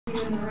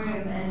you in the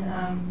room,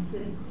 and to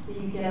see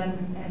you get up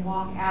and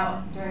walk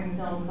out during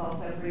the film is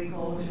also pretty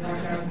cool when you're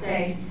on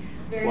stage.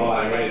 It's very well,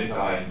 scary. I waited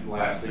till I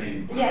last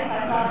seen. Yes, I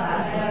saw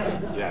that. I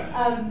noticed.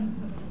 Yeah.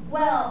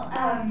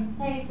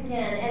 Thanks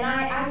again. And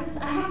I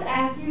have to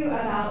ask you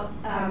about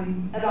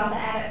the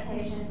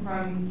adaptation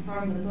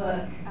from the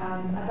book,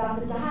 about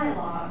the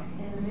dialogue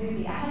in the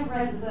movie. I haven't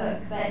read the book,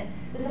 but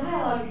the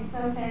dialogue is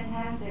so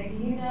fantastic. Do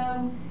you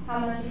know how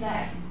much of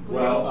that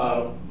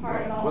was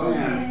part of all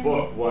William's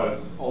book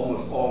was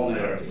almost all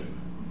narrative,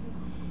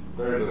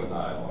 very little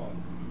dialogue.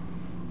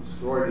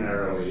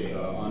 Extraordinarily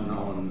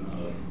unknown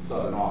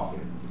Southern author,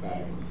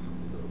 fabulous.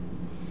 So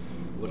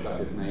look up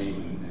his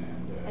name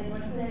and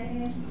what's the name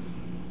again?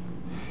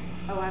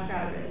 Oh, I've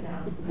got it written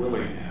down.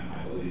 Willingham,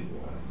 I believe it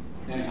was.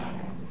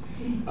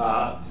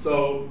 Anyhow,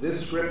 so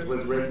this script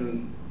was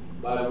written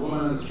by the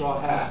woman in the straw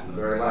hat in the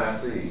very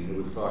last scene who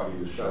was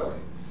talking to Shelley,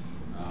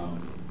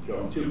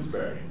 Joan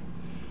Tewksbury,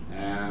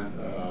 and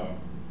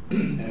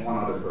one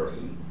other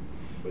person.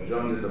 But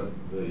Joan did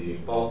the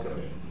bulk of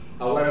it.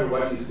 However,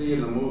 what you see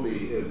in the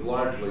movie is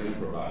largely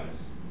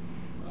improvised.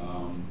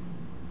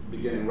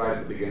 Beginning right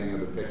at the beginning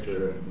of the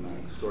picture,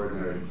 an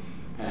extraordinary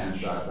pan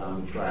shot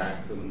down the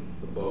tracks and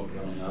the boat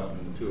coming up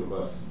and the two of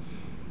us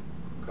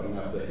coming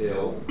up the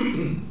hill.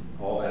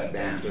 All that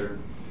banter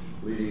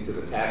leading to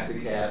the taxi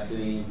cab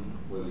scene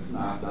was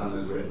not done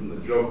as written.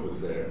 The joke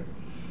was there,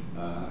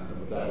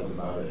 but that was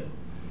about it.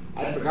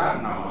 I'd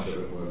forgotten how much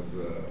of it was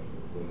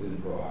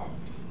improv.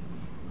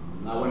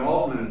 Now, when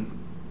Altman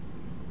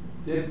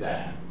did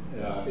that,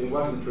 it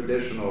wasn't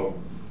traditional,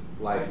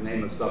 like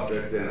name a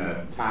subject in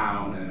a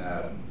town and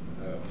a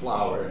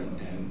flower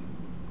and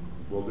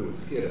we'll do a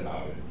skit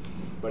about it.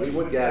 But he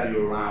would gather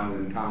you around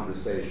in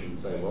conversation and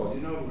say, well,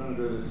 you know, we're going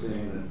to do this scene,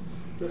 and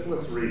just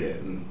let's read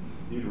it. And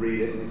you'd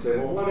read it, and he'd say,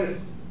 well, what if?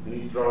 And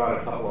he'd throw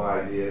out a couple of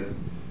ideas,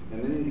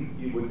 and then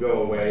you would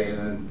go away, and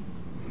then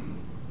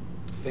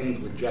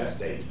things would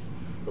gestate.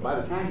 So by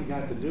the time you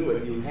got to do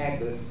it, you had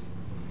this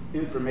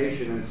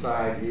information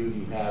inside you,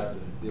 you had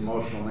the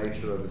emotional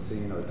nature of the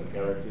scene or the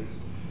characters,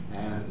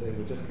 and it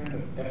would just kind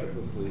of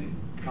effortlessly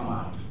come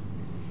out.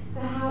 So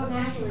how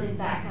naturally did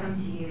that come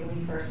to you when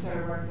you first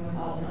started working with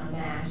Altman on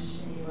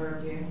MASH and you were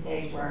doing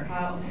stage work?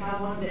 How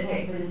long did it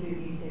take for the two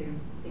of you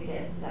to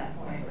get to that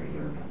point where you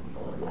were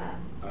comfortable with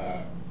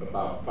that?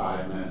 About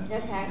 5 minutes.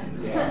 Okay.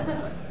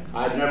 Yeah.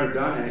 I'd never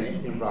done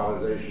any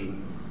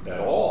improvisation at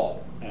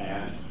all,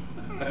 and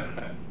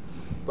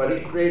but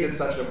he created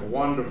such a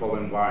wonderful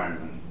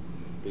environment,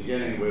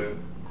 beginning with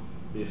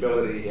the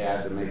ability he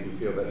had to make you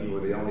feel that you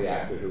were the only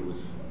actor who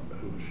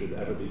should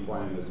ever be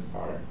playing this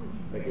part.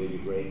 That gave you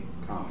great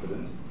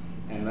confidence.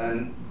 And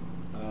then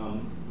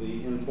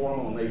the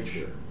informal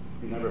nature.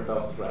 You never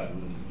felt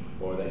threatened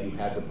or that you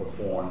had to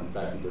perform. In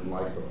fact, you didn't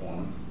like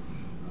performance.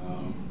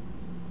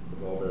 It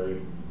was all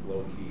very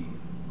low key.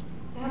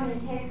 So how many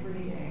takes were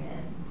you doing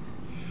then?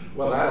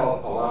 Well,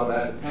 a lot of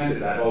that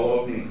depended. That whole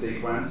opening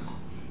sequence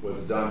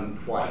was done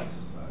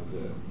twice. That was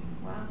it.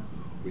 Wow.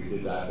 We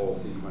did that whole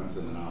sequence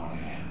in an hour and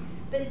a half.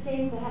 But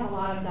scenes that have a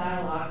lot of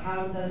dialogue,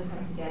 how do those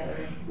come together?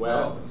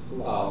 Well,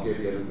 I'll give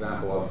you an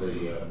example of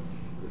the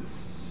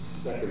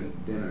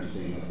second dinner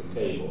scene at the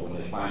table when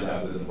they find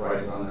out there's a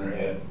price on their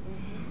head.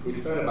 We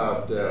spent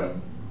about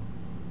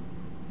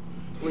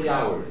 3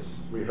 hours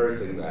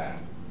rehearsing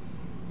that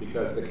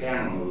because the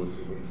camera moves,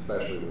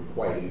 especially, were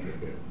quite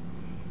intricate.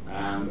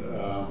 And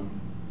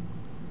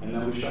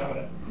then we shot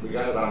it. We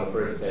got it on the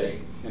first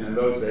take. And in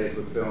those days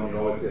with film, you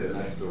always did an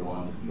extra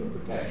one for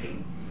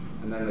protection.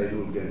 And then they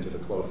moved into the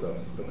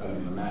close-ups. But I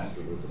mean, the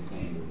master was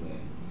obtained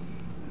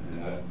in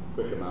a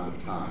quick amount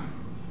of time.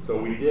 So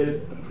we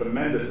did a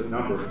tremendous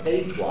number of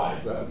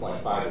page-wise. That was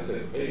like 5 to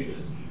 6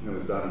 pages. And it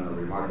was done in a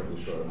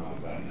remarkably short amount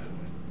of time.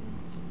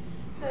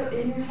 So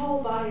in your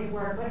whole body of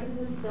work, what does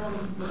this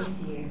film mean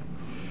to you?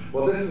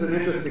 Well, this is an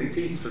interesting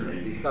piece for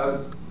me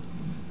because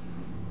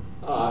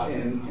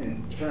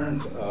in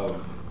terms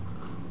of,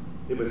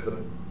 it was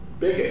the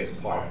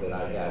biggest part that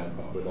I had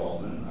with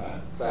Altman.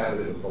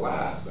 Sadly, it was the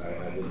last.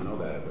 I didn't know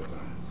that at the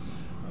time,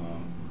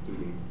 due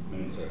to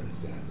many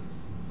circumstances.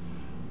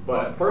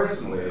 But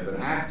personally, as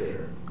an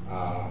actor,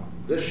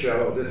 this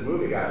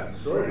movie got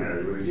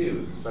extraordinary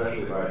reviews,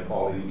 especially by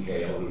Pauline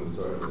Kael, who was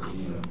sort of the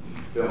dean of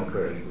film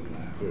critics in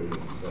that period in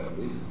the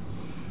 70s.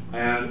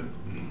 And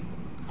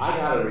I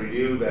got a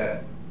review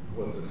that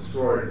was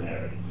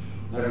extraordinary.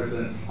 Never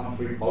since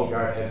Humphrey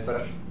Bogart had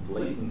such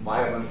blatant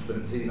violence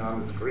been seen on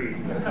the screen.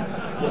 And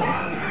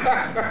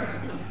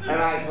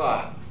I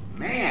thought,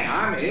 man,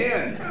 I'm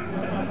in.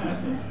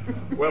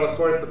 Well, of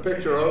course, the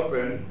picture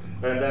opened,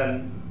 and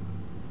then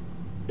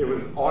it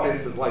was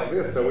audiences like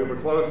this, so we were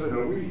closed in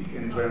a week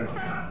in terms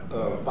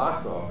of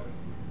box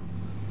office.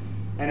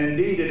 And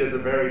indeed, it is a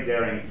very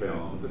daring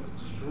film. It's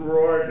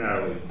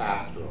extraordinarily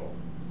pastoral,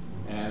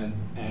 and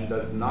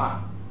does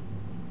not,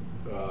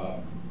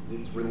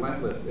 it's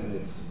relentless in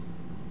its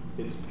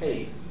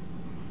pace,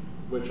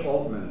 which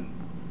Altman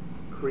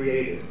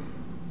created.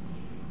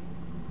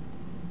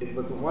 It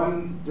was the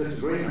one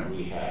disagreement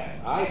we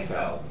had. I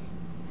felt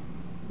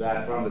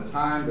that from the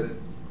time that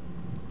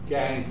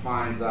gang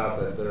finds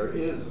out that there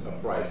is a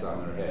price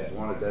on their heads,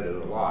 wanted dead or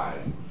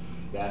alive,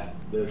 that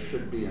there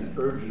should be an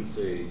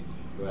urgency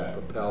that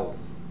propels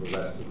the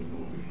rest of the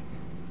movie.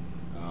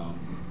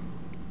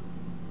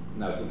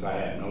 Now, since I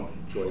had no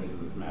choice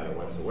in this matter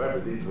whatsoever,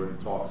 these were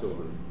talks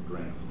over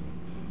drinks.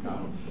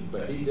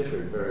 But he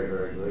differed very,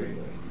 very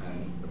greatly.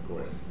 And of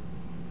course,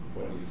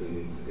 what you see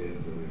is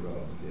the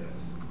results, yes.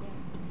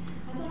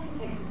 Yeah. I'd like to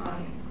take some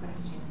audience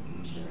questions.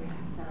 I'm sure we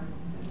have some,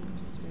 so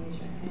just raise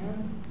your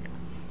hand.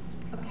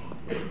 Okay.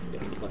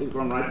 He's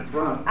going right in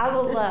front. I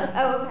will, oh, okay,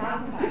 I'll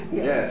come back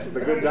here. Yes,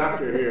 the good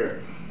doctor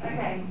here.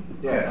 Okay.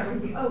 Yes.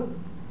 Oh.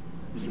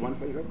 Did you want to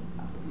say something?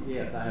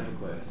 Yes, I have a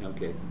question.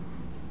 Okay.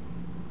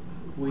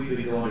 We've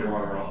been going to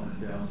Robert Altman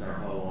films our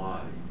whole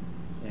life,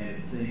 and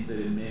it seems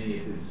that in many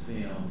of his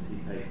films he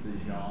takes the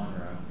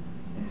genre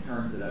and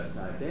turns it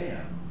upside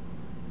down.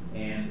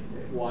 And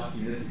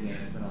watching this again,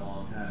 it's been a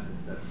long time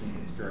since I've seen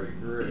it straight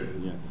through.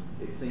 Yes.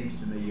 It seems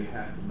to me you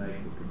have to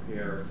make the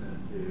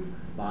comparison to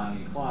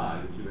Bonnie and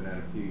Clyde, which you had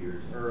a few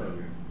years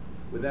earlier.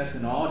 But that's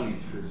an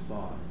audience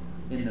response.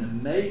 In the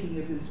making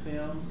of his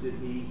films, did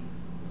he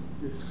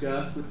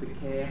discuss with the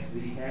cast,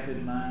 did he have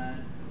in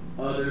mind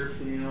other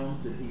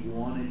films that he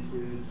wanted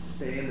to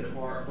stand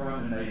apart from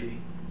and maybe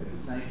at the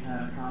same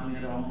time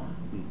comment on?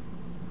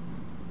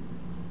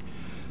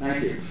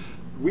 Thank you.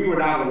 We were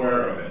not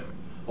aware of it.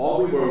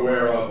 All we were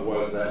aware of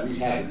was that we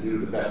had to do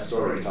the best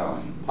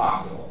storytelling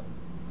possible.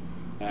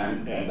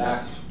 And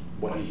that's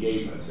what he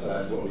gave us.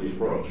 That's what we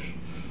approached.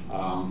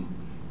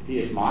 He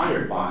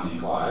admired Bonnie and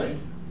Clyde,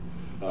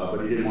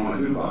 but he didn't want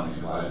to do Bonnie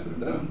and Clyde with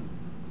them.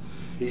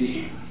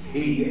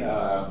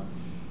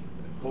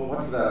 Well, who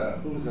was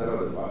that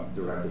other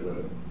director with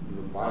it?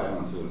 The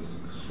violence was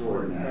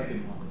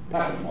extraordinary.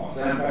 Peckinpah.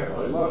 Sam Peckinpah.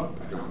 I love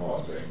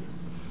Peckinpah's pictures.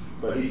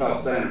 But he felt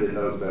Sam did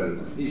those better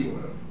than he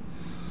would have.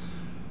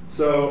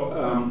 So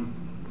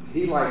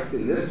he liked,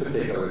 in this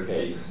particular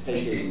case,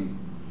 he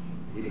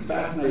was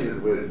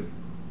fascinated with,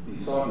 you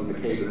saw it in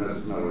McCabe and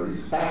Mrs. Miller,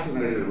 he's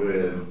fascinated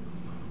with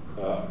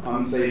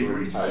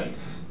unsavory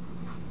types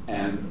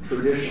and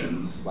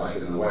traditions, like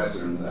in the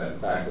Western, the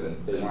fact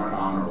that they weren't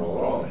honorable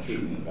at all. That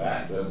shouldn't, in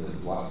fact, it's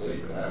a lot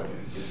safer that way,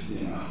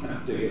 you know,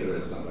 to get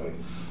rid of somebody.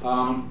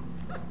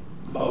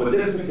 But with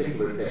this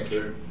particular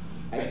picture,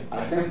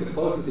 I think the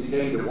closest he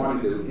came to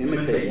wanting to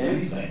imitate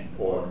anything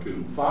or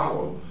to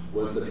follow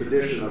was the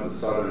tradition of the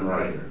Southern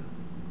writer,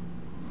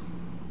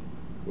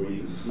 where you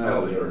can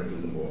smell the earth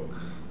in the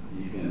books.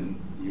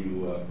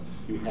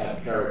 You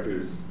have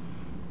characters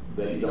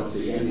that you don't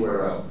see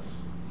anywhere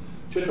else.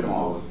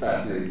 Chickamauga was a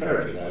fascinating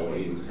character that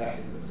way. He was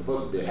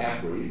supposed to be a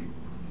half-breed,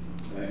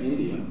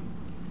 Indian,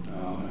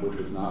 which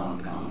was not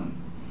uncommon.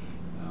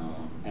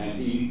 And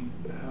he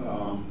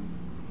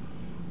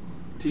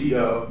teed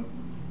up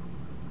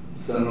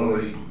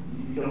similarly.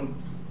 You don't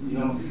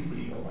see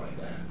people like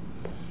that.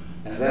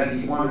 And then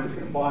he wanted to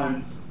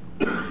combine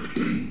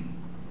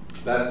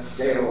that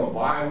scale of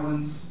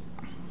violence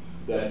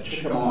that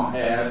Chickamauga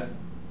had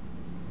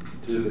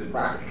to the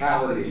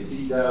practicality of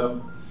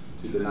T-Dub,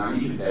 to the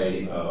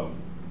naivete of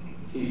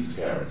Keith's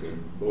character,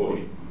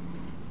 Bowie,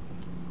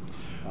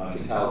 to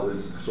tell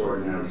this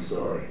extraordinary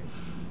story.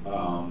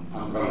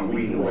 I'm going to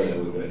wean away a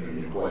little bit from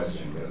your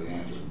question because the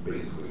answer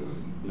basically was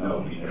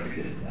no, he never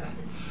did that.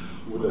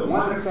 Well, the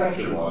one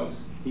exception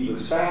was he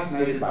was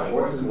fascinated by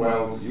Orson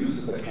Welles'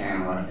 use of the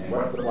camera, and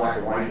what's the black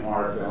and white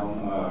noir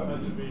film?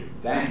 Touch of Evil.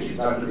 Thank you,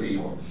 Touch of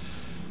Evil.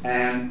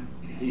 And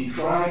he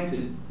tried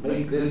to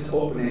make this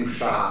opening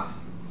shot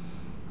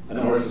an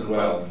Orson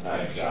Welles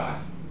type shot.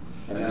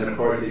 And then, of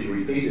course, he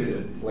repeated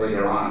it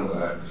later on with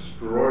that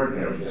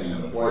extraordinary thing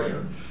in the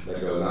player that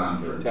goes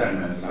on for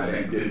 10 minutes, and I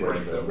think did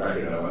break the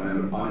record of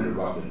an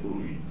uninterrupted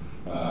movie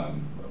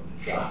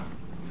shot.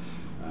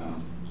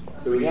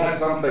 So he had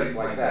some things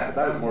like that,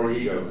 but that was more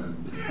ego than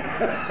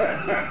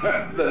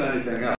anything else.